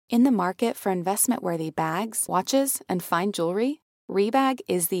In the market for investment-worthy bags, watches, and fine jewelry, Rebag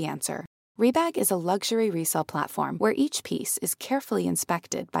is the answer. Rebag is a luxury resale platform where each piece is carefully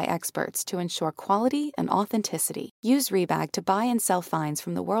inspected by experts to ensure quality and authenticity. Use Rebag to buy and sell finds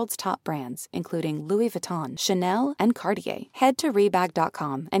from the world's top brands, including Louis Vuitton, Chanel, and Cartier. Head to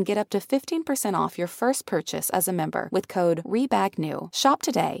Rebag.com and get up to 15% off your first purchase as a member with code REBAGNEW. Shop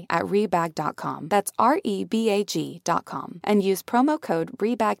today at Rebag.com. That's REBAG.com. And use promo code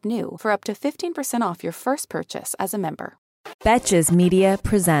REBAGNEW for up to 15% off your first purchase as a member. Betches Media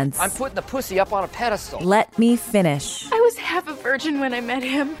presents I'm putting the pussy up on a pedestal. Let Me Finish. I was half a virgin when I met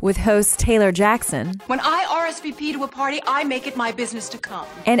him. With host Taylor Jackson. When I RSVP to a party, I make it my business to come.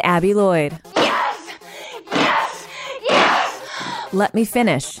 And Abby Lloyd. Yes! Yes! Yes! Let Me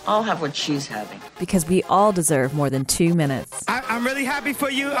Finish. I'll have what she's having. Because we all deserve more than 2 minutes. I'm really happy for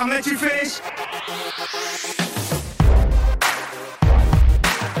you. I'll let you finish.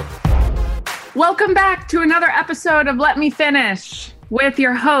 Welcome back to another episode of Let Me Finish with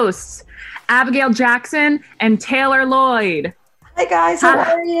your hosts, Abigail Jackson and Taylor Lloyd. Hi guys, how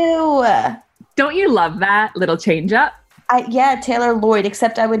are you? Don't you love that little change up? Yeah, Taylor Lloyd,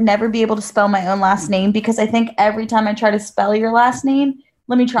 except I would never be able to spell my own last name because I think every time I try to spell your last name,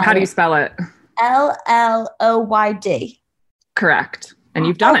 let me try. How do you spell it? Lloyd. Correct. And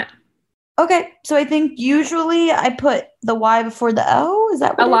you've done it. Okay, so I think usually I put the Y before the O. Is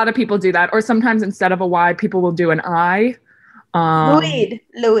that what a lot of people do that? Or sometimes instead of a Y, people will do an I. Lloyd.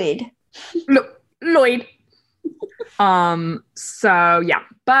 Lloyd. So yeah,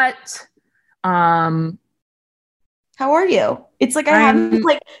 but how are you? It's like I haven't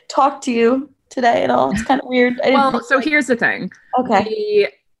talked to you today at all. It's kind of weird. Here's the thing. Okay.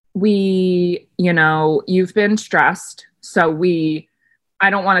 We you've been stressed, so I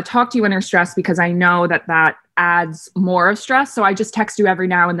don't want to talk to you when you're stressed because I know that adds more of stress. So I just text you every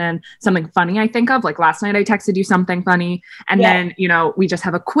now and then something funny I think of. Like last night I texted you something funny and then, we just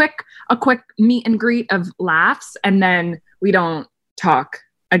have a quick meet and greet of laughs and then we don't talk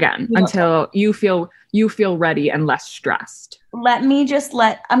again until you feel ready and less stressed. I'm going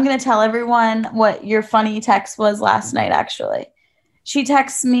to tell everyone what your funny text was last night, actually. She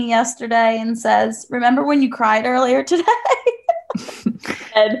texts me yesterday and says, "Remember when you cried earlier today?"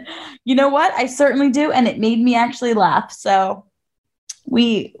 And you know what? I certainly do. And it made me actually laugh. So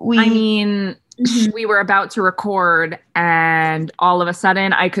we were about to record and all of a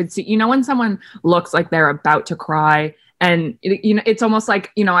sudden I could see, when someone looks like they're about to cry and it's almost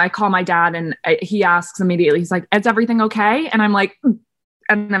like, I call my dad and he asks immediately, he's like, "Is everything okay?" And I'm like,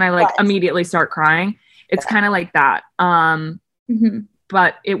 and then I immediately start crying. It's kind of like that.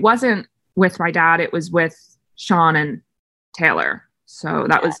 But it wasn't with my dad. It was with Sean and Taylor. So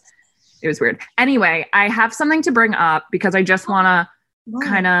it was weird. Anyway, I have something to bring up because I just want to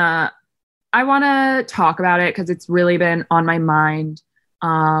I want to talk about it because it's really been on my mind.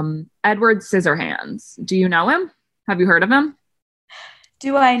 Edward Scissorhands. Do you know him? Have you heard of him?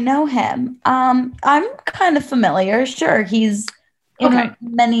 Do I know him? I'm kind of familiar. Sure. He's in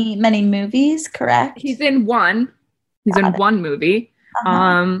many, many movies, correct? He's in one. He's in one movie.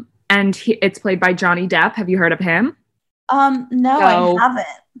 And it's played by Johnny Depp. Have you heard of him? No, I haven't.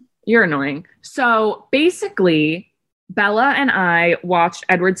 You're annoying. So basically, Bella and I watched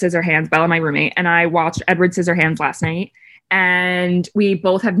Edward Scissorhands. Bella, my roommate, and I watched Edward Scissorhands last night. And we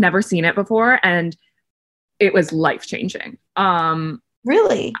both have never seen it before. And it was life-changing.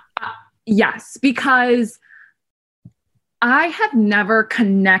 Really? Yes, because I have never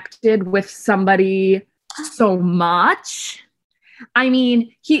connected with somebody so much. I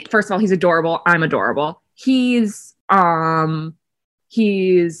mean, first of all, he's adorable. I'm adorable. He's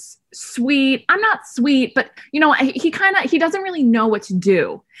sweet. I'm not sweet, but he doesn't really know what to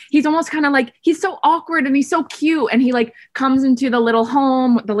do. He's almost kind of like, he's so awkward and he's so cute. And he comes into the little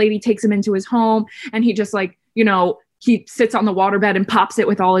home. The lady takes him into his home and he just he sits on the waterbed and pops it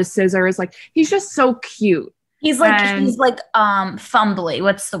with all his scissors. He's just so cute. He's fumbly.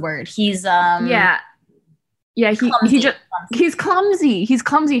 What's the word? He's, Yeah, he's clumsy. He's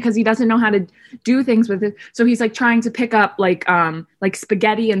clumsy because he doesn't know how to do things with it. So he's trying to pick up like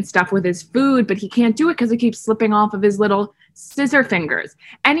spaghetti and stuff with his food, but he can't do it because it keeps slipping off of his little scissor fingers.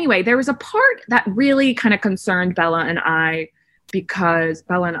 Anyway, there was a part that really kind of concerned Bella and I because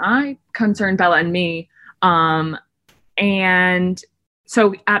Bella and I concerned Bella and me. And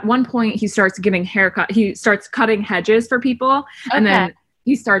so at one point he starts giving haircut. He starts cutting hedges for people, and then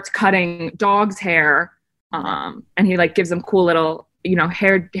he starts cutting dogs' hair. And he gives them cool little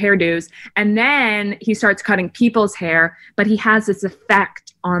hairdos. And then he starts cutting people's hair, but he has this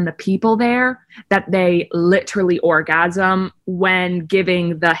effect on the people there that they literally orgasm when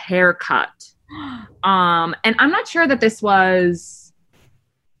giving the haircut. And I'm not sure that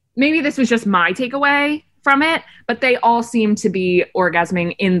maybe this was just my takeaway from it, but they all seemed to be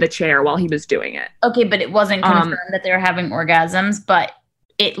orgasming in the chair while he was doing it. Okay, but it wasn't confirmed that they were having orgasms, but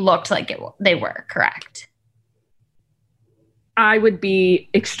it looked like they were, correct? I would be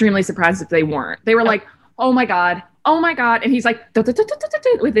extremely surprised if they weren't. They were like, oh my God. And he's like,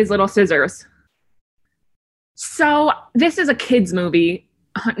 with his little scissors. So this is a kid's movie.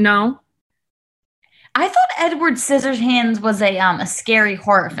 No? I thought Edward Scissorhands was a scary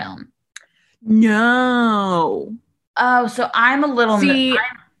horror film. No. Oh, so I'm a little...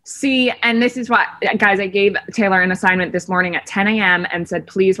 See, and this is what, guys, I gave Taylor an assignment this morning at 10 a.m. and said,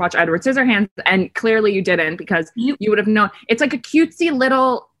 please watch Edward Scissorhands. And clearly you didn't, because you would have known. It's like a cutesy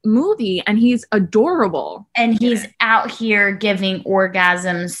little movie, and he's adorable. And he's out here giving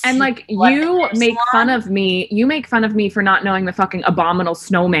orgasms. And like, you make fun of me for not knowing the fucking Abominable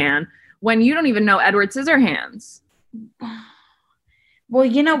Snowman when you don't even know Edward Scissorhands. Well,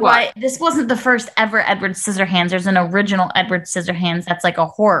 you know what? This wasn't the first ever Edward Scissorhands. There's an original Edward Scissorhands that's like a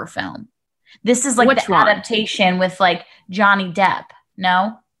horror film. This is like adaptation with like Johnny Depp.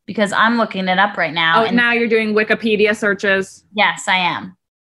 No? Because I'm looking it up right now. Oh, and now you're doing Wikipedia searches? Yes, I am.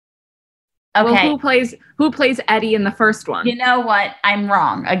 Okay. Well, who plays Eddie in the first one? You know what? I'm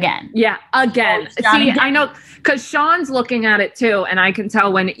wrong again. Yeah, again. See, I know, because Sean's looking at it too, and I can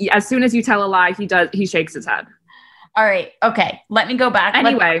tell as soon as you tell a lie, he shakes his head. All right. Okay. Let me go back.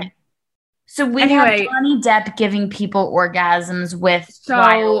 Anyway. So we have Johnny Depp giving people orgasms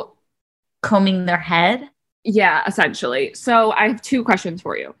while combing their head. Yeah, essentially. So I have two questions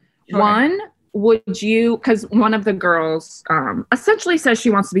for you. Sure. One, would you, because one of the girls essentially says she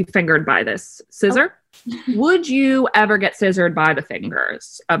wants to be fingered by this scissor. Oh. Would you ever get scissored by the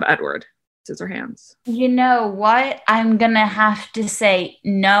fingers of Edward Scissorhands? You know what? I'm going to have to say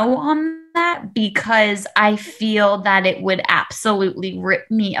no on that, because I feel that it would absolutely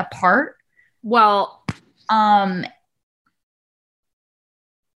rip me apart. Well, I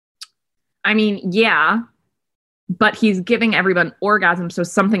mean, yeah, but he's giving everyone orgasm, so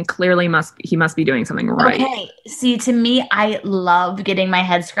something clearly he must be doing something right. Okay. See, to me, I love getting my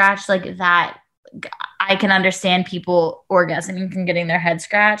head scratched like that. I can understand people orgasming from getting their head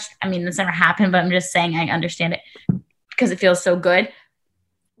scratched. I mean, this never happened, but I'm just saying I understand it because it feels so good.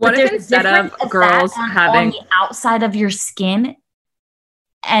 What if instead of girls having on the outside of your skin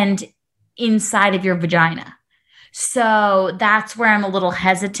and inside of your vagina? So that's where I'm a little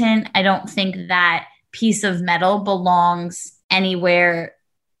hesitant. I don't think that piece of metal belongs anywhere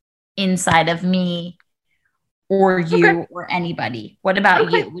inside of me or you or anybody. What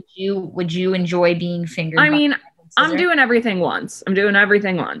about you? Would you enjoy being fingered? I mean, I'm doing everything once. If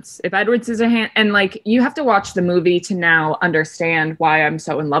Edward Scissorhands, and like, you have to watch the movie to now understand why I'm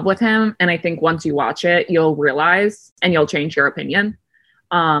so in love with him. And I think once you watch it, you'll realize and you'll change your opinion.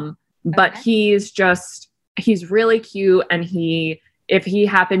 But he's really cute. And if he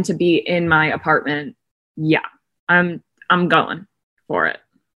happened to be in my apartment, yeah, I'm going for it.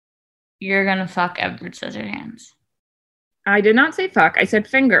 You're going to fuck Edward Scissorhands. I did not say fuck. I said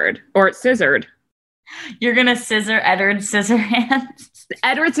fingered or scissored. You're going to scissor Edward Scissorhands?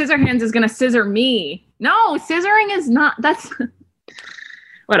 Edward Scissorhands is going to scissor me. No, scissoring is not. That's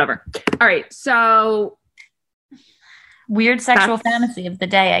whatever. All right. So weird sexual fantasy of the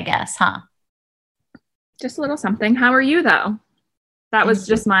day, I guess, huh? Just a little something. How are you, though? That was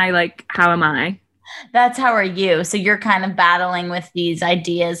just my, like, how am I? That's how are you. So you're kind of battling with these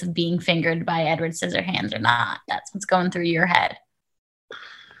ideas of being fingered by Edward Scissorhands or not. That's what's going through your head.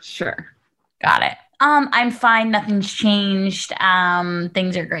 Sure. Got it. I'm fine. Nothing's changed.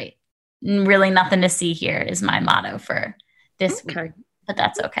 Things are great. Really nothing to see here is my motto for this week. But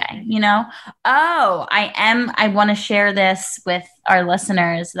that's okay. You know? Oh, I want to share this with our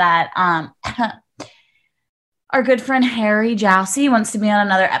listeners that our good friend Harry Jousey wants to be on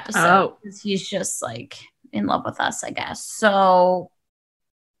another episode because he's just like in love with us, I guess. So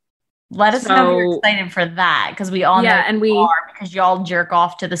let us know if you're excited for that, because we all know and we are, because y'all jerk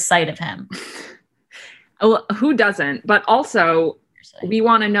off to the sight of him. Oh, who doesn't? But also, we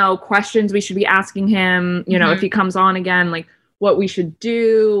want to know questions we should be asking him. You know, if he comes on again, like what we should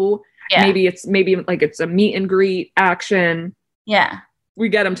do. Yeah. Maybe it's a meet and greet action. Yeah, we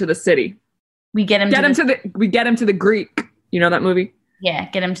get him to the city. We get him to the Greek. You know that movie? Yeah,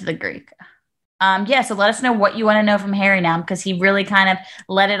 get him to the Greek. So let us know what you want to know from Harry now, because he really kind of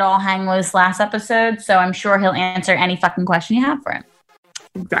let it all hang loose last episode. So I'm sure he'll answer any fucking question you have for him.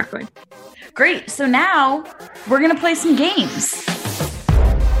 Exactly. Great. So now we're going to play some games.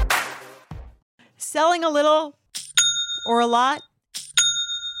 Selling a little or a lot?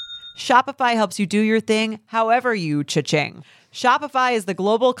 Shopify helps you do your thing however you cha-ching. Shopify is the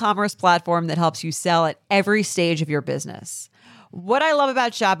global commerce platform that helps you sell at every stage of your business. What I love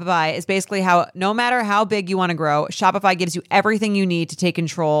about Shopify is basically how no matter how big you want to grow, Shopify gives you everything you need to take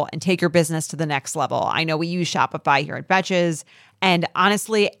control and take your business to the next level. I know we use Shopify here at Betches, and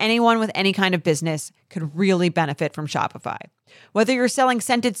honestly, anyone with any kind of business could really benefit from Shopify. Whether you're selling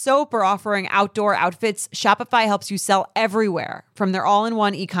scented soap or offering outdoor outfits, Shopify helps you sell everywhere, from their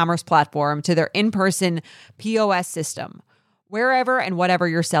all-in-one e-commerce platform to their in-person POS system. Wherever and whatever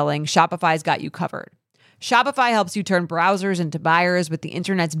you're selling, Shopify's got you covered. Shopify helps you turn browsers into buyers with the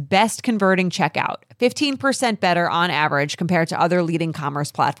internet's best converting checkout, 15% better on average compared to other leading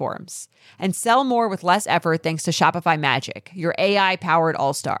commerce platforms. And sell more with less effort thanks to Shopify Magic, your AI-powered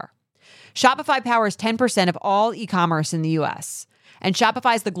all-star. Shopify powers 10% of all e-commerce in the U.S., and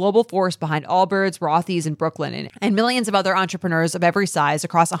Shopify is the global force behind Allbirds, Rothy's, and Brooklyn, and millions of other entrepreneurs of every size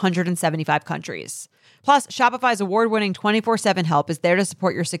across 175 countries. Plus, Shopify's award-winning 24/7 help is there to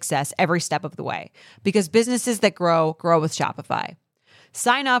support your success every step of the way, because businesses that grow, grow with Shopify.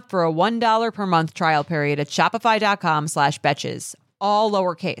 Sign up for a $1 per month trial period at shopify.com/betches, all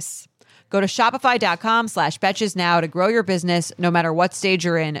lowercase. Go to shopify.com/betches now to grow your business no matter what stage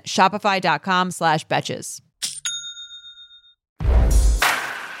you're in. Shopify.com/betches.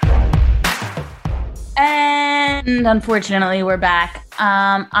 And unfortunately, we're back.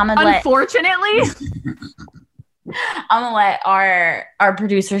 I'm gonna let our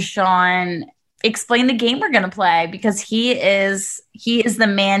producer Sean explain the game we're gonna play, because he is the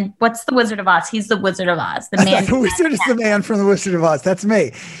man. What's the Wizard of Oz? He's the Wizard of Oz. The man. The wizard is the man from the Wizard of Oz. That's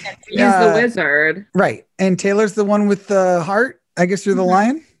me. He's the wizard, right? And Taylor's the one with the heart. I guess you're the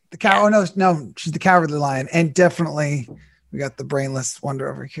lion. The cow. Yeah. Oh no, she's the cowardly lion. And definitely, we got the brainless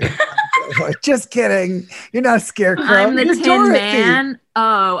wonder over here. Just kidding. You're not a scarecrow. I'm the You're Tin Dorothy. Man.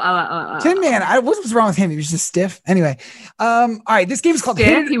 Oh. Tin Man. What was wrong with him? He was just stiff. Anyway, all right. This game is called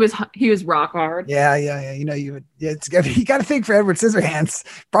Stiff? He was rock hard. Yeah. You know, you got to think for Edward Scissorhands.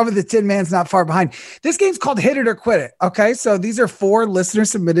 Probably the Tin Man's not far behind. This game's called Hit It or Quit It. Okay, so these are 4 listener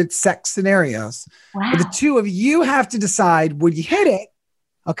submitted sex scenarios. Wow. The 2 of you have to decide: would you hit it,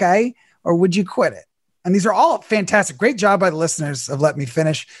 okay, or would you quit it? And these are all fantastic. Great job by the listeners of Let Me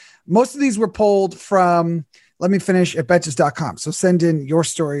Finish. Most of these were pulled from letmefinish@betches.com. So send in your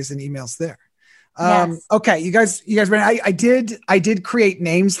stories and emails there. Yes. Okay, you guys ready? I did create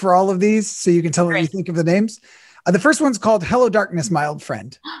names for all of these, so you can tell me what you think of the names. The first one's called Hello Darkness, My Old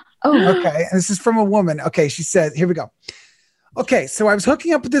Friend. Oh, okay. And this is from a woman. Okay, she said, here we go. Okay, so I was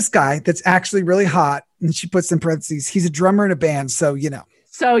hooking up with this guy that's actually really hot. And she puts in parentheses, he's a drummer in a band, so you know.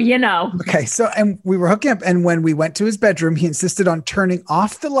 Okay, and we were hooking up, and when we went to his bedroom, he insisted on turning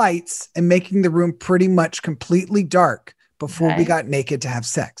off the lights and making the room pretty much completely dark before we got naked to have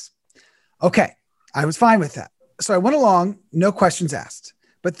sex. Okay, I was fine with that. So I went along, no questions asked.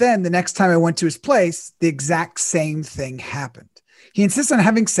 But then the next time I went to his place, the exact same thing happened. He insists on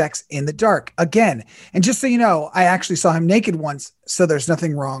having sex in the dark again. And just so you know, I actually saw him naked once, so there's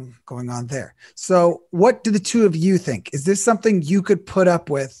nothing wrong going on there. So what do the 2 of you think? Is this something you could put up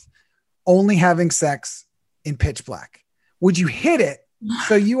with, only having sex in pitch black? Would you hit it?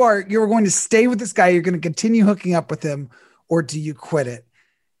 So you're going to stay with this guy, you're going to continue hooking up with him, or do you quit it?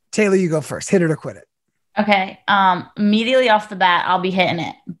 Taylor, you go first. Hit it or quit it. Okay. Immediately off the bat, I'll be hitting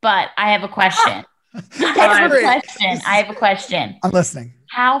it. But I have a question. I have a question. I'm listening.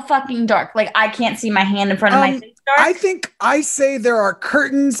 How fucking dark? Like, I can't see my hand in front of my face dark? I think I say there are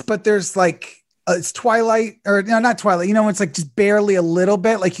curtains, but there's like, it's twilight, or no, not twilight. You know, it's like just barely a little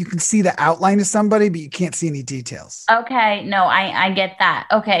bit. Like you can see the outline of somebody, but you can't see any details. Okay. No, I get that.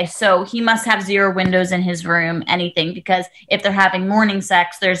 Okay. So he must have 0 windows in his room, anything, because if they're having morning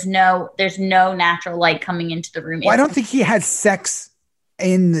sex, there's no natural light coming into the room. Well, I don't think he had sex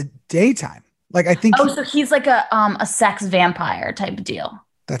in the daytime. Like, I think. So he's like a sex vampire type of deal.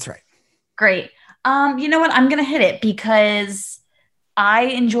 That's right. Great. You know what? I'm going to hit it because I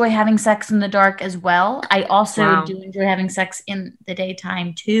enjoy having sex in the dark as well. I also do enjoy having sex in the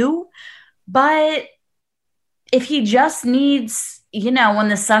daytime too. But if he just needs, you know, when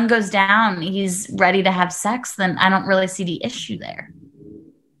the sun goes down, he's ready to have sex, then I don't really see the issue there.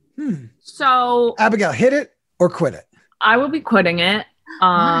 So Abigail, hit it or quit it? I will be quitting it.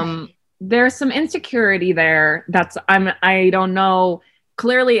 There's some insecurity there. I don't know.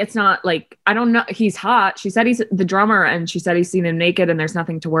 Clearly it's not like, I don't know. He's hot. She said he's the drummer, and she said he's seen him naked and there's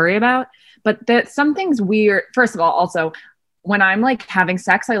nothing to worry about, but that something's weird. First of all, also when I'm like having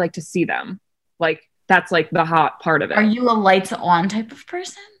sex, I like to see them. Like that's like the hot part of it. Are you a lights on type of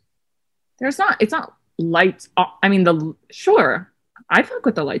person? It's not lights on. I mean, sure. I fuck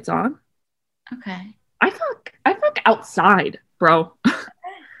with the lights on. Okay. I fuck outside, bro.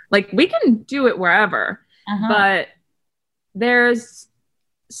 Like we can do it wherever, but there's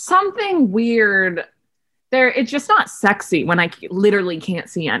something weird there. It's just not sexy when I literally can't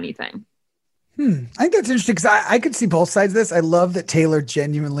see anything. I think that's interesting because I could see both sides of this. I love that Taylor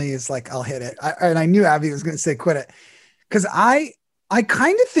genuinely is like, I'll hit it. And I knew Abby was going to say quit it because I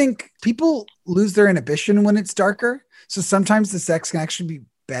kind of think people lose their inhibition when it's darker. So sometimes the sex can actually be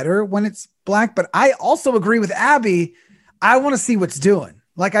better when it's black. But I also agree with Abby. I want to see what's doing.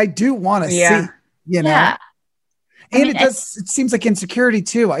 Like I do want to see, you know. Yeah. And it seems like insecurity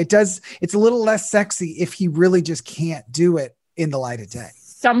too. It's a little less sexy if he really just can't do it in the light of day.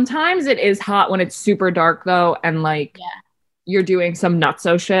 Sometimes it is hot when it's super dark though, and like you're doing some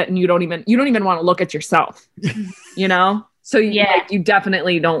nutso shit, and you don't even want to look at yourself, you know. So you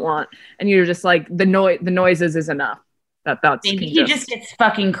definitely don't want, and you're just like the noises is enough. That's maybe he just gets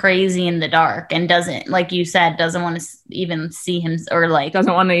fucking crazy in the dark and doesn't, like you said, doesn't want to even see him or like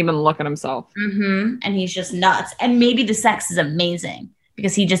doesn't want to even look at himself. And he's just nuts. And maybe the sex is amazing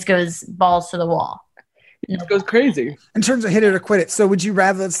because he just goes balls to the wall. It goes crazy. In terms of hit it or quit it. So would you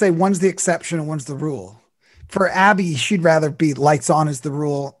rather, let's say one's the exception and one's the rule? For Abby, she'd rather be lights on as the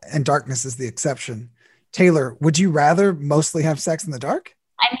rule and darkness is the exception. Taylor, would you rather mostly have sex in the dark?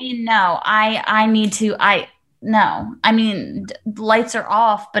 I mean, no, no. I mean, lights are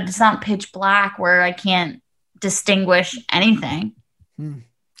off, but it's not pitch black where I can't distinguish anything.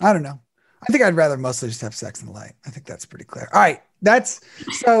 I don't know. I think I'd rather mostly just have sex in the light. I think that's pretty clear. All right.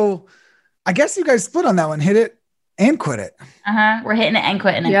 So I guess you guys split on that one. Hit it and quit it. We're hitting it and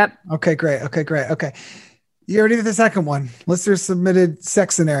quitting it. Yep. Okay, great. Okay. You already did the second one. Listener submitted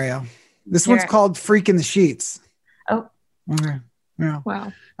sex scenario. This one's called Freak in the Sheets. Oh. Okay. Yeah. Wow.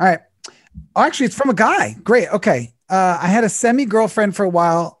 All right. Oh, actually, it's from a guy. Great. Okay. I had a semi-girlfriend for a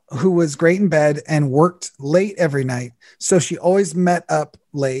while who was great in bed and worked late every night. So she always met up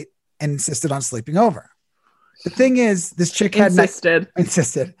late and insisted on sleeping over. The thing is, this chick had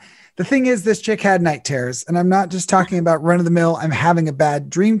insisted. The thing is, this chick had night terrors, and I'm not just talking about run of the mill, I'm having a bad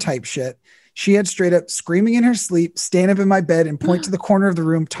dream type shit. She had straight up screaming in her sleep, stand up in my bed and point to the corner of the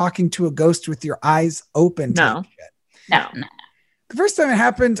room, talking to a ghost with your eyes open. No. The first time it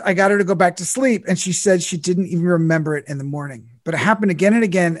happened, I got her to go back to sleep, and she said she didn't even remember it in the morning. But it happened again and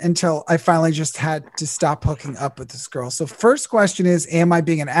again until I finally just had to stop hooking up with this girl. So first question is, am I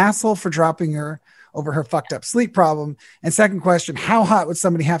being an asshole for dropping her over her fucked up sleep problem? And second question, how hot would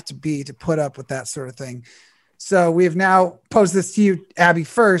somebody have to be to put up with that sort of thing? So we have now posed this to you, Abby,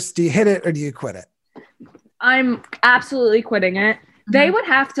 first. Do you hit it or do you quit it? I'm absolutely quitting it. They would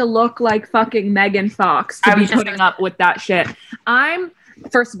have to look like fucking Megan Fox to be putting up with that shit.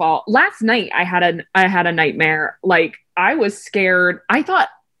 First of all, last night I had a nightmare. Like I was scared. I thought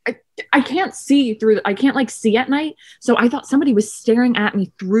I can't see through. I can't like see at night. So I thought somebody was staring at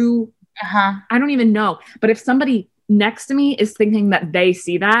me through. I don't even know. But if somebody next to me is thinking that they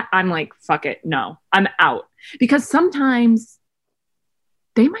see that, I'm like, fuck it. No, I'm out. Because sometimes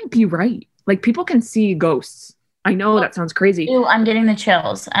they might be right. Like people can see ghosts. I know that sounds crazy. Ew, I'm getting the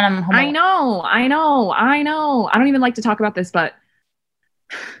chills and I'm I know. I don't even like to talk about this, but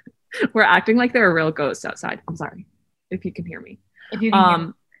we're acting like there are real ghosts outside. I'm sorry if you can hear me. If you can hear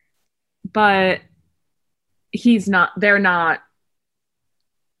me. But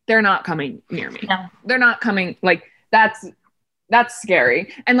they're not coming near me. No. They're not coming. Like that's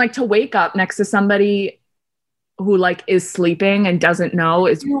scary. And like to wake up next to somebody who like is sleeping and doesn't know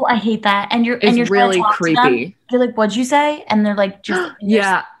is. Ooh, I hate that. And you're really creepy. You're like, what'd you say? And they're like, just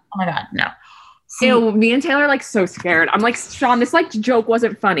yeah. Oh my God, no. Ew, me and Taylor are like so scared. I'm like, Sean, this like joke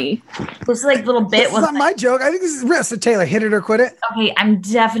wasn't funny. This like little bit was not my joke. I think this is real. So Taylor, hit it or quit it. Okay, I'm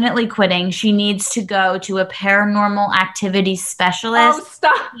definitely quitting. She needs to go to a paranormal activity specialist. Oh,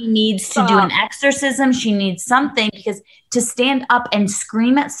 stop. She needs to do an exorcism. She needs something because to stand up and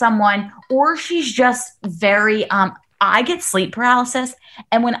scream at someone, or she's just very I get sleep paralysis.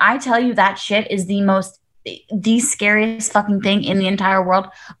 And when I tell you that shit is the scariest fucking thing in the entire world,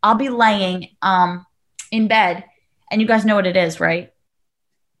 I'll be laying in bed and you guys know what it is, right?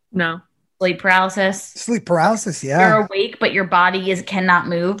 No. Sleep paralysis, yeah. You're awake but your body cannot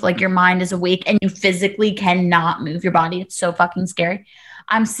move. Like your mind is awake and you physically cannot move your body. It's so fucking scary.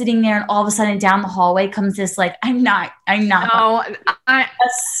 I'm sitting there and all of a sudden down the hallway comes this like I'm not no, I'm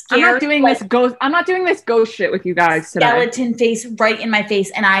not doing this ghost shit with you guys today. Skeleton face right in my face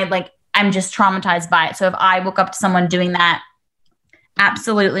and I'm just traumatized by it. So if I woke up to someone doing that,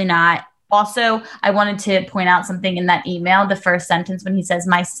 Absolutely not. Also, I wanted to point out something in that email. The first sentence when he says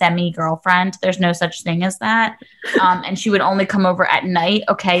my semi-girlfriend, there's no such thing as that. And she would only come over at night.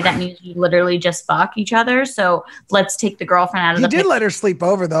 Okay, that means you literally just fuck each other. So let's take the girlfriend out of the picture. You did let her sleep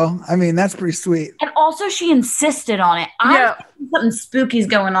over, though. I mean, that's pretty sweet. And also, she insisted on it. Something spooky's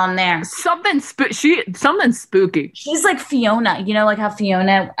going on there. Something spooky. She's like Fiona. You know, like how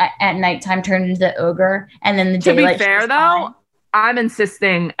Fiona at nighttime turned into the ogre, and then the daylight. To be fair, though. Fine. I'm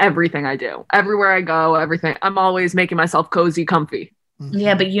insisting everything I do. Everywhere I go, everything. I'm always making myself cozy, comfy.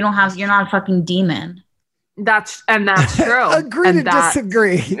 Yeah, but you're not a fucking demon. That's true. Agree to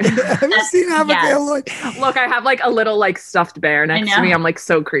disagree. Have you seen Abigail Lloyd? Look, I have like a little like stuffed bear next to me. I'm like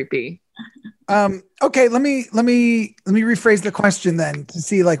so creepy. Okay, let me rephrase the question then to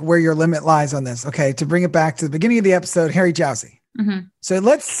see like where your limit lies on this. Okay, to bring it back to the beginning of the episode, Harry Jowsey. Mm-hmm. So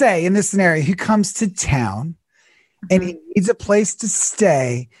let's say in this scenario, he comes to town. And he needs a place to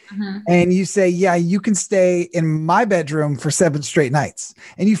stay. And you say, yeah, you can stay in my bedroom for 7 straight nights.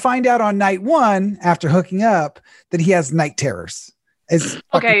 And you find out on night 1 after hooking up that he has night terrors.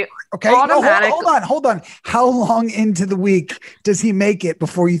 Okay. No, hold on. How long into the week does he make it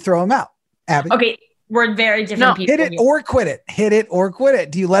before you throw him out, Abby? Okay. We're very different people. Hit it or quit it. Hit it or quit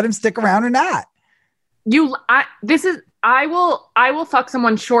it. Do you let him stick around or not? I will fuck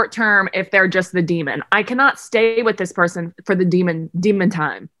someone short term if they're just the demon. I cannot stay with this person for the demon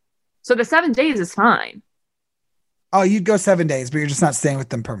time. So the 7 days is fine. Oh, you'd go 7 days, but you're just not staying with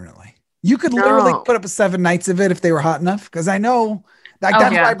them permanently. You could literally put up 7 nights of it if they were hot enough. Because I know that's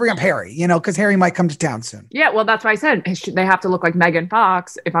why I bring up Harry, because Harry might come to town soon. Yeah, well, that's why I said they have to look like Megan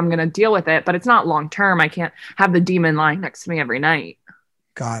Fox if I'm going to deal with it. But it's not long term. I can't have the demon lying next to me every night.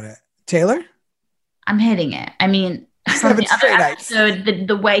 Got it. Taylor? I'm hitting it. I mean, from the other episode,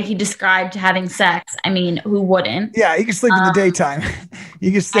 the way he described having sex, I mean, who wouldn't? Yeah, you can sleep in the daytime.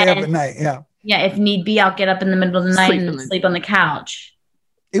 You can stay up at night, yeah. Yeah, if need be, I'll get up in the middle of the night and sleep on the couch.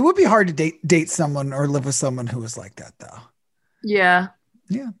 It would be hard to date someone or live with someone who was like that, though. Yeah.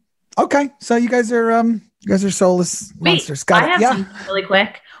 Yeah. Okay, so you guys are soulless monsters. I have something really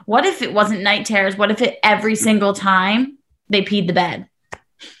quick. What if it wasn't night terrors? What if every single time they peed the bed?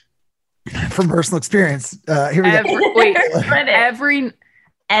 From personal experience. Here we go.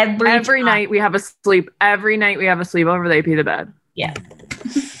 Every night we have a sleep. Every night we have a sleepover. They pee the bed. Yeah.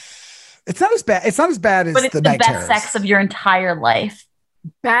 It's not as bad. It's not as bad as but it's the best terrors. Sex of your entire life.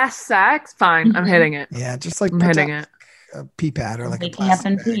 Best sex? Fine. I'm hitting it. Yeah, just like I'm hitting it. A pee pad or like waking up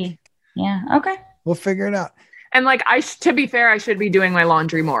and pee. Yeah. Okay. We'll figure it out. And like to be fair, I should be doing my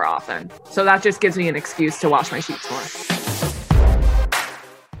laundry more often. So that just gives me an excuse to wash my sheets more.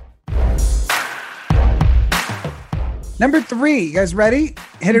 Number 3, you guys ready?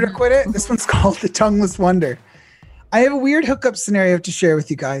 Hit it or quit it? This one's called The Tongueless Wonder. I have a weird hookup scenario to share with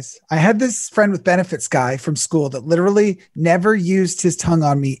you guys. I had this friend with benefits guy from school that literally never used his tongue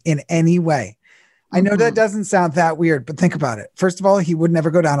on me in any way. I know that doesn't sound that weird, but think about it. First of all, he would never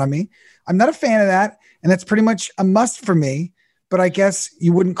go down on me. I'm not a fan of that, and that's pretty much a must for me, but I guess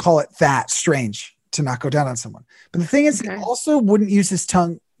you wouldn't call it that strange to not go down on someone. But the thing is, he also wouldn't use his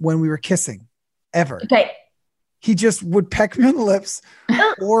tongue when we were kissing, ever. Okay. He just would peck me on the lips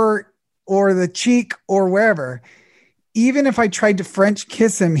or the cheek or wherever. Even if I tried to French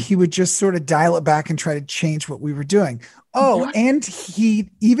kiss him, he would just sort of dial it back and try to change what we were doing. Oh, and he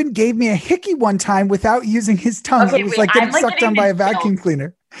even gave me a hickey one time without using his tongue. It was like getting sucked on by a vacuum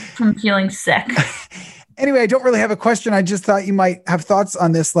cleaner. From feeling sick. Anyway, I don't really have a question. I just thought you might have thoughts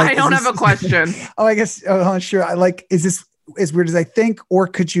on this. Like, I don't have a question. I guess. Oh, sure. Is this as weird as I think, or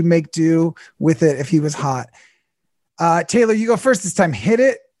could you make do with it if he was hot? Taylor, you go first this time. Hit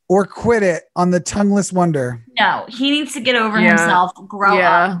it or quit it on the tongueless wonder. No, he needs to get over himself, grow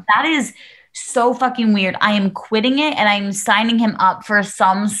up. That is so fucking weird. I am quitting it and I'm signing him up for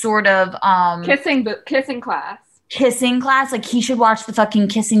some sort of kissing class. Kissing class. Like he should watch the fucking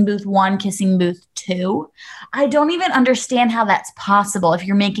Kissing Booth 1, Kissing Booth 2. I don't even understand how that's possible if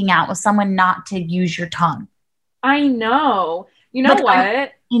you're making out with someone not to use your tongue. I know. You know what? I'm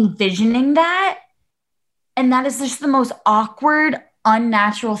envisioning that. And that is just the most awkward,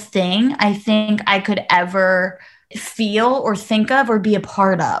 unnatural thing I think I could ever feel or think of or be a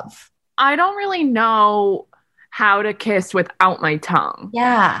part of. I don't really know how to kiss without my tongue.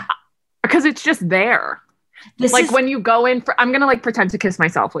 Yeah. Because it's just there. When you go in for, I'm going to pretend to kiss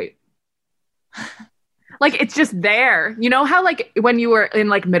myself. Wait. It's just there. You know how when you were in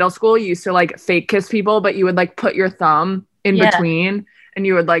middle school, you used to fake kiss people, but you would put your thumb in between and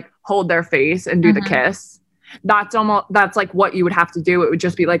you would hold their face and do the kiss. that's like what you would have to do. It would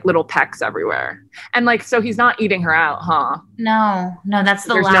just be like little pecks everywhere. And like, so he's not eating her out, huh? No, that's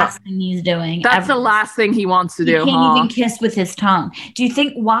the last thing he's doing. That's the last thing he wants to do. He can't even kiss with his tongue. Do you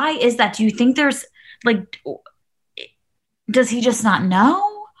think, why is that? Do you think there's like, does he just not know?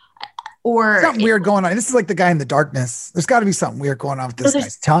 Or something weird going on. This is like the guy in the darkness. There's got to be something weird going on with this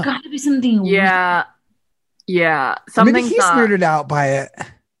guy's tongue. Got to be something weird. Yeah. Maybe he's weirded out by it.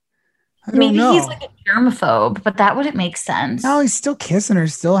 Maybe he's like a germaphobe, but that wouldn't make sense. No, he's still kissing her,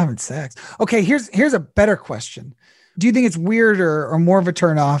 still having sex. Okay, here's a better question. Do you think it's weirder or more of a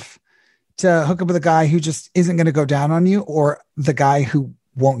turnoff to hook up with a guy who just isn't going to go down on you, or the guy who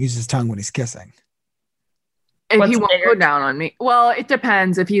won't use his tongue when he's kissing? If he won't go down on me. Well, it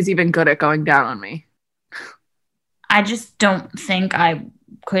depends if he's even good at going down on me. I just don't think I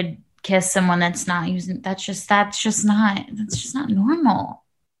could kiss someone that's not using. That's just not normal.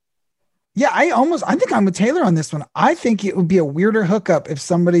 Yeah, I think I'm with Taylor on this one. I think it would be a weirder hookup if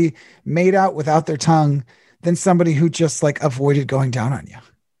somebody made out without their tongue than somebody who just like avoided going down on you.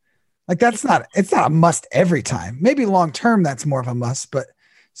 Like it's not a must every time. Maybe long term that's more of a must, but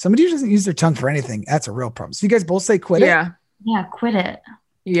somebody who doesn't use their tongue for anything, that's a real problem. So you guys both say quit it? Yeah, quit it.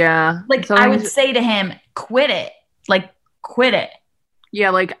 Yeah. Like I would say to him, quit it. Like quit it. Yeah,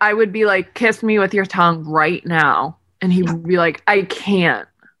 like I would be like, kiss me with your tongue right now. And he would be like, I can't.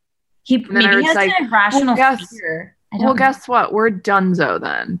 He maybe has an irrational fear. Well, guess what? We're donezo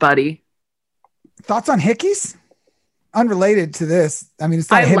then, buddy. Thoughts on hickeys? Unrelated to this. I mean, it's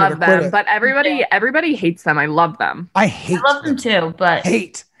not I love them, but everybody hates them. I love them. I love them too, but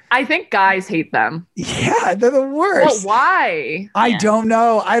I think guys hate them. Yeah, they're the worst. But why? I don't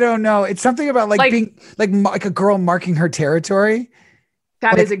know. It's something about like being like a girl marking her territory.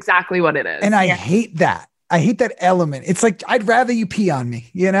 That is exactly what it is. And I hate that. I hate that element. It's like, I'd rather you pee on me,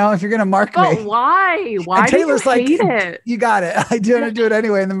 if you're going to mark me. But why? Why do you hate it? You got it. I do want to do it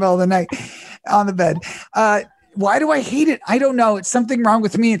anyway in the middle of the night on the bed. Why do I hate it? I don't know. It's something wrong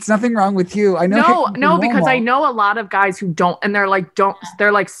with me. It's nothing wrong with you. I know. No, because I know a lot of guys who don't, and they're like,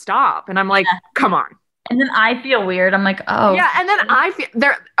 stop. And I'm like, come on. And then I feel weird. I'm like, oh. Yeah. And then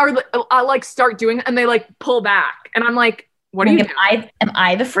I like start doing it and they like pull back. And I'm like, what are you doing? Am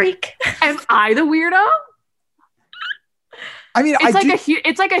I the freak? Am I the weirdo? I mean,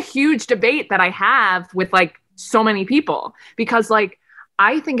 it's like a huge debate that I have with like so many people, because like,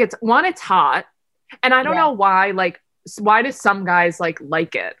 I think it's hot. And I don't know why, like, why do some guys like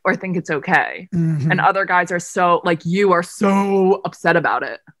it or think it's okay? Mm-hmm. And other guys are so like, you are so upset about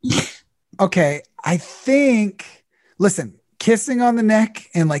it. Okay. I think, listen, kissing on the neck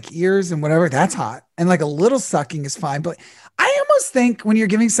and like ears and whatever, that's hot. And like a little sucking is fine. But I almost think when you're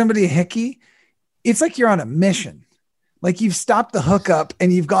giving somebody a hickey, it's like you're on a mission. Like you've stopped the hookup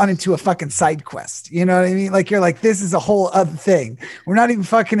and you've gone into a fucking side quest. You know what I mean? Like you're like, this is a whole other thing. We're not even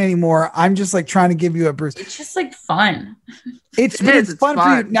fucking anymore. I'm just like trying to give you a bruise. It's just like fun. It's fun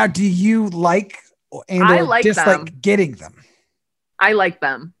for you. Now, do you like dislike getting them? I like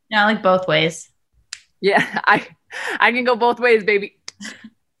them. Yeah, I like both ways. Yeah, I can go both ways, baby.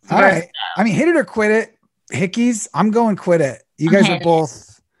 All right. I mean, hit it or quit it. Hickeys, I'm going quit it. You guys are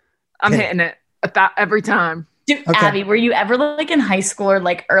both. I'm hitting it about every time. Dude, okay. Abby, were you ever like in high school or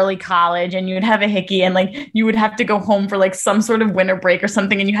like early college and you would have a hickey and like you would have to go home for like some sort of winter break or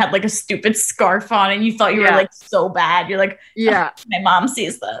something and you had like a stupid scarf on and you thought you were like so bad. You're like, oh, my mom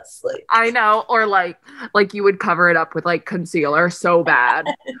sees this. Like, I know. Or like you would cover it up with like concealer so bad.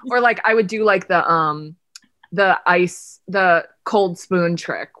 Or like I would do like the cold spoon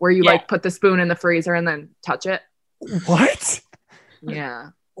trick where you like put the spoon in the freezer and then touch it. What? Yeah.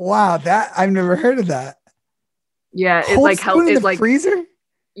 Wow. That I've never heard of that. Yeah, it like helps. It's like freezer.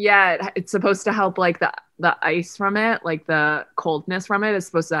 Yeah, it's supposed to help like the ice from it, like the coldness from it is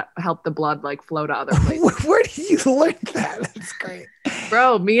supposed to help the blood like flow to other places. Where did you learn that? That's great,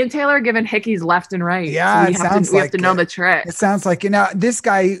 bro. Me and Taylor are giving hickeys left and right. Yeah, so we have to know the trick. It sounds like this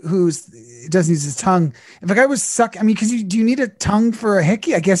guy doesn't use his tongue. If a guy was do you need a tongue for a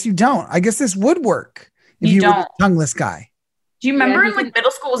hickey? I guess you don't. I guess this would work if you were a tongueless guy. Do you remember in like middle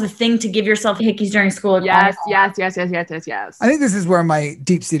school was a thing to give yourself hickeys during school? Yes. I think this is where my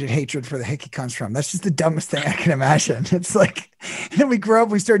deep-seated hatred for the hickey comes from. That's just the dumbest thing I can imagine. It's like, and then we grow up,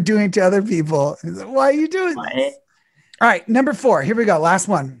 we start doing it to other people. Like, why are you doing this? All right, number 4. Here we go. Last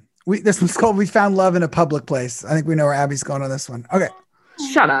one. This one's called "We Found Love in a Public Place." I think we know where Abby's going on this one. Okay.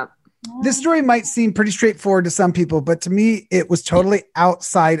 Shut up. This story might seem pretty straightforward to some people, but to me, it was totally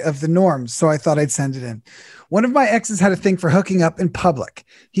outside of the norms. So I thought I'd send it in. One of my exes had a thing for hooking up in public.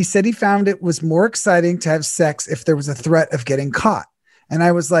 He said he found it was more exciting to have sex if there was a threat of getting caught. And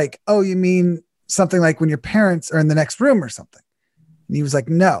I was like, oh, you mean something like when your parents are in the next room or something. And he was like,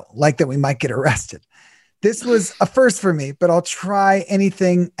 no, like that we might get arrested. This was a first for me, but I'll try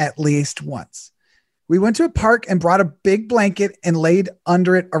anything at least once. We went to a park and brought a big blanket and laid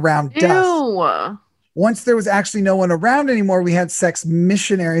under it around dusk. Once there was actually no one around anymore, we had sex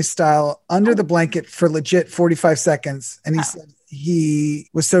missionary style under the blanket for legit 45 seconds. And he said he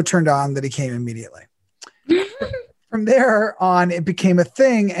was so turned on that he came immediately. From there on, it became a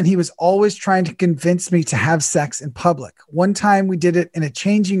thing, and he was always trying to convince me to have sex in public. One time we did it in a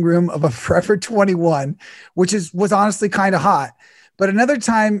changing room of a Forever 21, which was honestly kind of hot. But another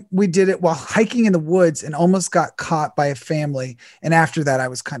time we did it while hiking in the woods and almost got caught by a family. And after that, I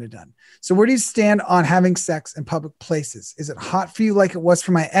was kind of done. So where do you stand on having sex in public places? Is it hot for you like it was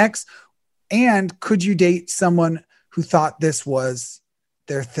for my ex? And could you date someone who thought this was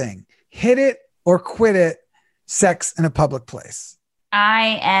their thing? Hit it or quit it. Sex in a public place.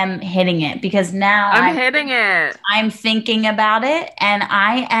 I am hitting it because now I'm hitting it. I'm thinking about it, and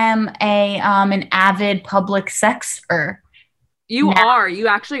I am an avid public sexer. You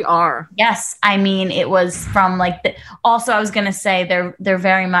actually are. Yes. I mean, it was from like also I was going to say they're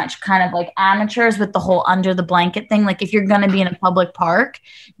very much kind of like amateurs with the whole under the blanket thing. Like if you're going to be in a public park,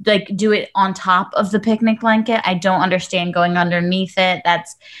 like do it on top of the picnic blanket. I don't understand going underneath it.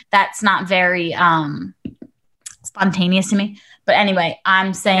 That's not very, spontaneous to me. But anyway,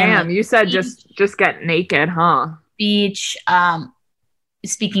 I'm saying damn, you said just get naked, huh? Beach.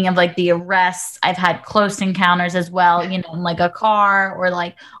 Speaking of like the arrests, I've had close encounters as well, in like a car or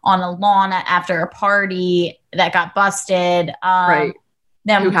like on a lawn after a party that got busted. Right.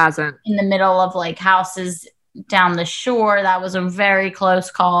 Who hasn't? In the middle of like houses down the shore. That was a very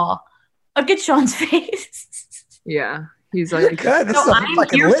close call. Look at Sean's face. Yeah. He's like, good. So I'm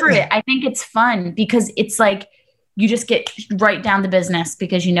here for it. I think it's fun because it's like, you just get right down to business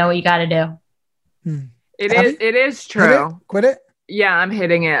because you know what you got to do. It is true. Quit it. Yeah, I'm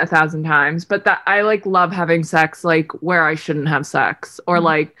hitting it 1,000 times, but that I like love having sex like where I shouldn't have sex or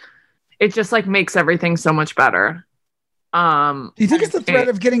like it just like makes everything so much better. Do you think it's the threat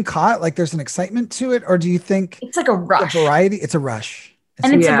of getting caught? Like there's an excitement to it, or do you think it's like a rush? A variety. It's a rush.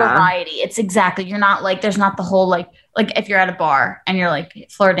 It's a variety. It's exactly. You're not like there's not the whole like if you're at a bar and you're like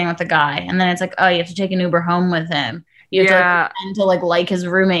flirting with a guy and then it's like, oh, you have to take an Uber home with him. You have to like his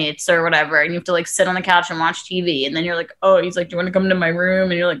roommates or whatever. And you have to like sit on the couch and watch TV. And then you're like, oh, he's like, do you want to come to my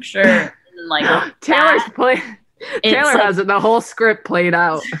room? And you're like, sure. And then, like Taylor has the whole script played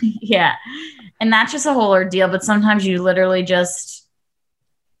out. Yeah. And that's just a whole ordeal. But sometimes you literally just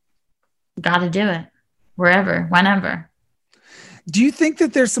got to do it wherever, whenever. Do you think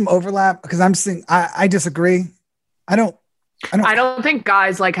that there's some overlap? Because I'm saying I disagree. I don't think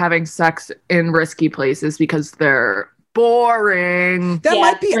guys like having sex in risky places because they're boring. That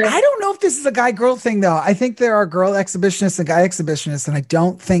might be. I don't know if this is a guy-girl thing though. I think there are girl exhibitionists and guy exhibitionists, and I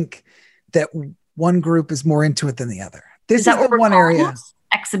don't think that one group is more into it than the other. This is the one area.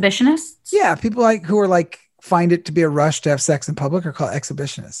 Exhibitionists? Yeah, people like who are like find it to be a rush to have sex in public are called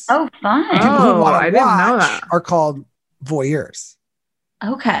exhibitionists. Oh, fine. People who want I to didn't know watch that. are called voyeurs.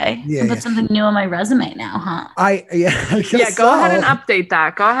 Okay. Yeah, put something new on my resume now, huh? Go ahead and update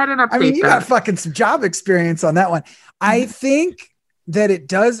that. I mean, you got fucking some job experience on that one. I think that it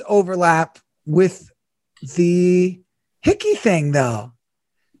does overlap with the hickey thing though.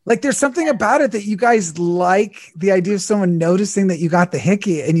 Like there's something about it that you guys like the idea of someone noticing that you got the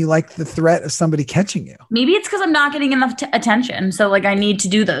hickey and you like the threat of somebody catching you. Maybe it's because I'm not getting enough attention. So like I need to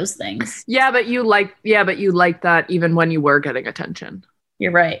do those things. Yeah, but you like that even when you were getting attention.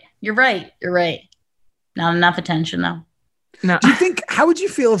 You're right. Not enough attention though. No. Do you think, how would you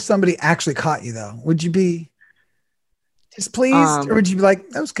feel if somebody actually caught you though? Would you be displeased or would you be like,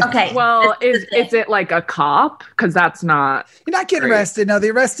 that was kind of okay. Well, is it like a cop? Because that's not. You're not getting arrested. No,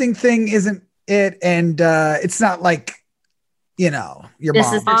 the arresting thing isn't it. And it's not like, your mom. Is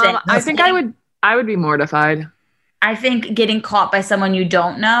the thing. I think I would be mortified. I think getting caught by someone you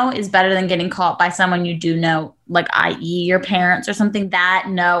don't know is better than getting caught by someone you do know, like i.e. your parents or something.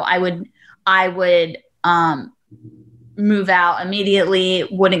 I would move out immediately,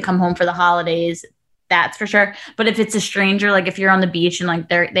 wouldn't come home for the holidays. That's for sure. But if it's a stranger, like if you're on the beach and like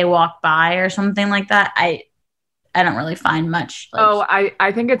they walk by or something like that, I don't really find much.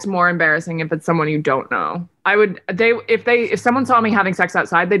 I think it's more embarrassing if it's someone you don't know. If someone saw me having sex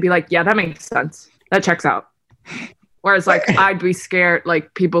outside, they'd be like, yeah, that makes sense. That checks out. Whereas like I'd be scared,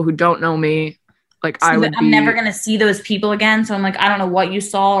 like people who don't know me, like I'm never going to see those people again. So I'm like, I don't know what you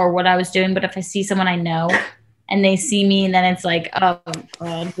saw or what I was doing, but if I see someone I know and they see me and then it's like, oh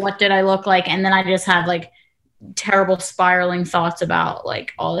God, what did I look like? And then I just have like terrible spiraling thoughts about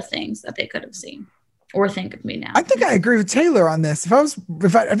like all the things that they could have seen or think of me now. I think I agree with Taylor on this.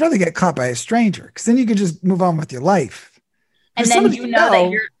 I'd rather get caught by a stranger because then you can just move on with your life. And then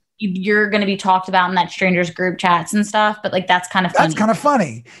that you're going to be talked about in that stranger's group chats and stuff. But like, that's kind of funny. That's kind of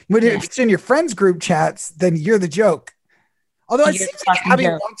funny. But if it's in your friends' group chats, then you're the joke. Although it seems like Abby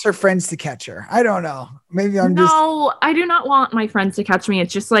wants her friends to catch her. I don't know. Maybe No, I do not want my friends to catch me.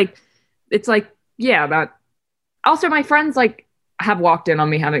 It's just like, yeah, that. Also, my friends like have walked in on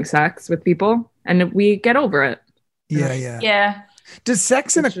me having sex with people and we get over it. Yeah. Does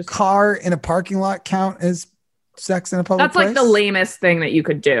sex in a car in a parking lot count as sex in a public place? That's like the lamest thing that you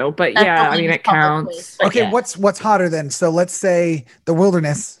could do. But yeah, I mean, it counts. Okay, what's hotter then? So let's say the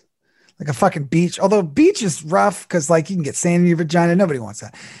wilderness. Like a fucking beach, although beach is rough because like you can get sand in your vagina. Nobody wants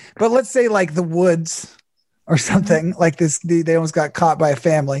that. But let's say like the woods or something like this. They almost got caught by a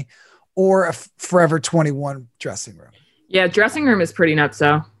family or a Forever 21 dressing room. Yeah, dressing room is pretty nuts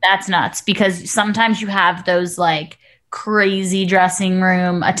though. That's nuts because sometimes you have those like crazy dressing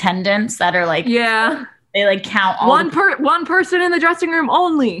room attendants that are like, they like count all one person in the dressing room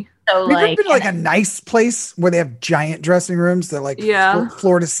only. So have you ever been to like a nice place where they have giant dressing rooms? They're like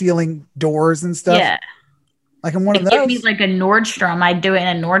floor to ceiling doors and stuff. Yeah. Like in one of those. Give me like a Nordstrom. I'd do it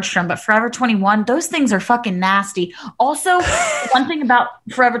in a Nordstrom, but Forever 21, those things are fucking nasty. Also, one thing about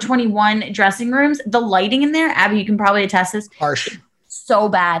Forever 21 dressing rooms, the lighting in there, Abby, you can probably attest this. Harsh. So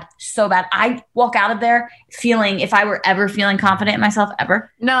bad. I walk out of there feeling, if I were ever feeling confident in myself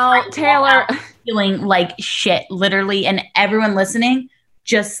ever. No, Taylor. Feeling like shit, literally. And everyone listening,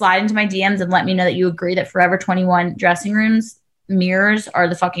 just slide into my DMs and let me know that you agree that Forever 21 dressing rooms mirrors are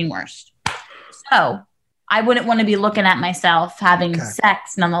the fucking worst. So I wouldn't want to be looking at myself having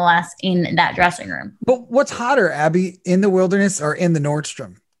sex nonetheless in that dressing room. But what's hotter, Abby, in the wilderness or in the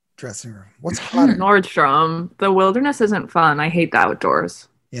Nordstrom dressing room? What's hotter? Nordstrom. The wilderness isn't fun. I hate the outdoors.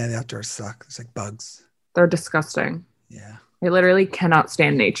 Yeah, the outdoors suck. There's like bugs. They're disgusting. Yeah. I literally cannot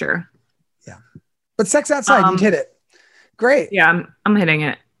stand nature. Yeah. But sex outside, you'd hit it. Great. Yeah, I'm hitting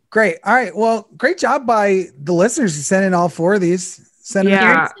it. Great. All right. Well, great job by the listeners who sent in all 4 of these. Send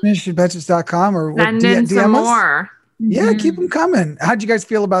them to finishbetches.com or send in some more. Yeah, keep them coming. How'd you guys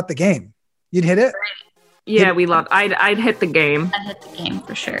feel about the game? You'd hit it? Yeah, we love. I'd hit the game. I'd hit the game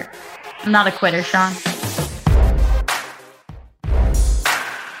for sure. I'm not a quitter, Sean.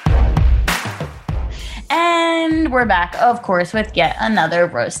 And we're back, of course, with yet another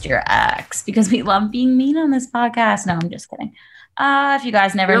Roast Your Ex because we love being mean on this podcast. No, I'm just kidding. If you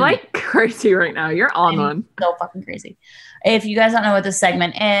guys never... You're like crazy right now. You're on one. So fucking crazy. If you guys don't know what this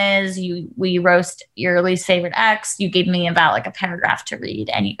segment is, we roast your least favorite ex. You gave me about like a paragraph to read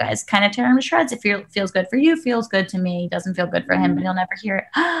and you guys kind of tear him to shreds. If it feels good for you, feels good to me. Doesn't feel good for him, but he'll never hear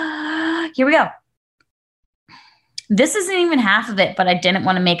it. Here we go. This isn't even half of it, but I didn't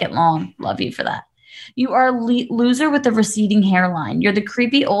want to make it long. Love you for that. You are a loser with a receding hairline. You're the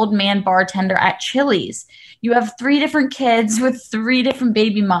creepy old man bartender at Chili's. You have 3 different kids with 3 different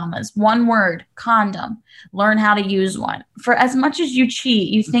baby mamas. One word, condom. Learn how to use one. For as much as you cheat,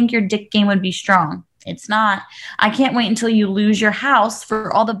 you think your dick game would be strong. It's not. I can't wait until you lose your house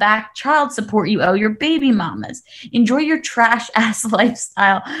for all the back child support you owe your baby mamas. Enjoy your trash ass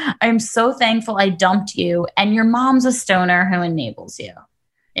lifestyle. I am so thankful I dumped you, and your mom's a stoner who enables you.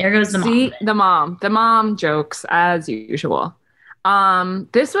 There goes the mom. See, the mom jokes as usual.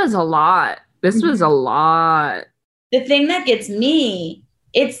 This was a lot. Was a lot. The thing that gets me,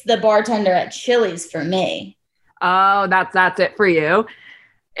 it's the bartender at Chili's for me. Oh, that's it for you.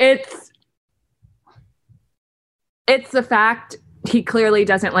 It's the fact he clearly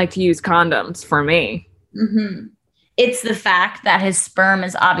doesn't like to use condoms for me. Mm-hmm. It's the fact that his sperm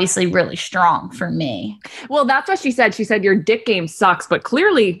is obviously really strong for me. Well, that's what she said. She said your dick game sucks, but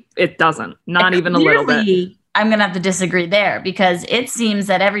clearly it doesn't. Not even a little bit. I'm going to have to disagree there because it seems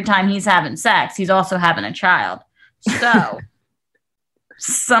that every time he's having sex, he's also having a child. So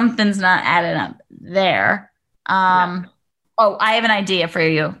something's not adding up there. Oh, I have an idea for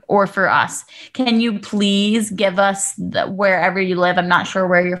you or for us. Can you please give us wherever you live? I'm not sure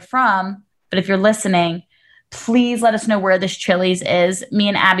where you're from, but if you're listening, please let us know where this Chili's is. Me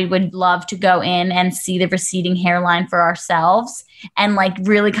and Abby would love to go in and see the receding hairline for ourselves and like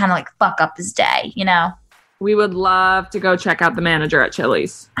really kind of like fuck up his day, you know? We would love to go check out the manager at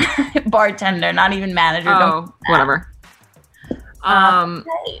Chili's. Bartender, not even manager. Oh, whatever.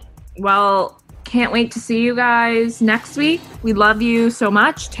 Well, Can't wait to see you guys next week. We love you so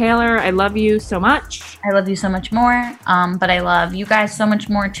much. Taylor, I love you so much. I love you so much more. But I love you guys so much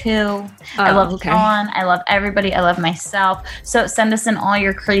more too. I love Sean. I love everybody. I love myself. So send us in all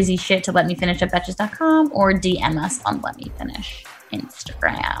your crazy shit to letmefinish@betches.com or DM us on Let Me Finish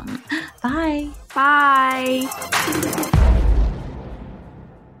Instagram. Bye. Bye.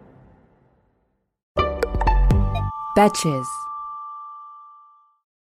 Betches.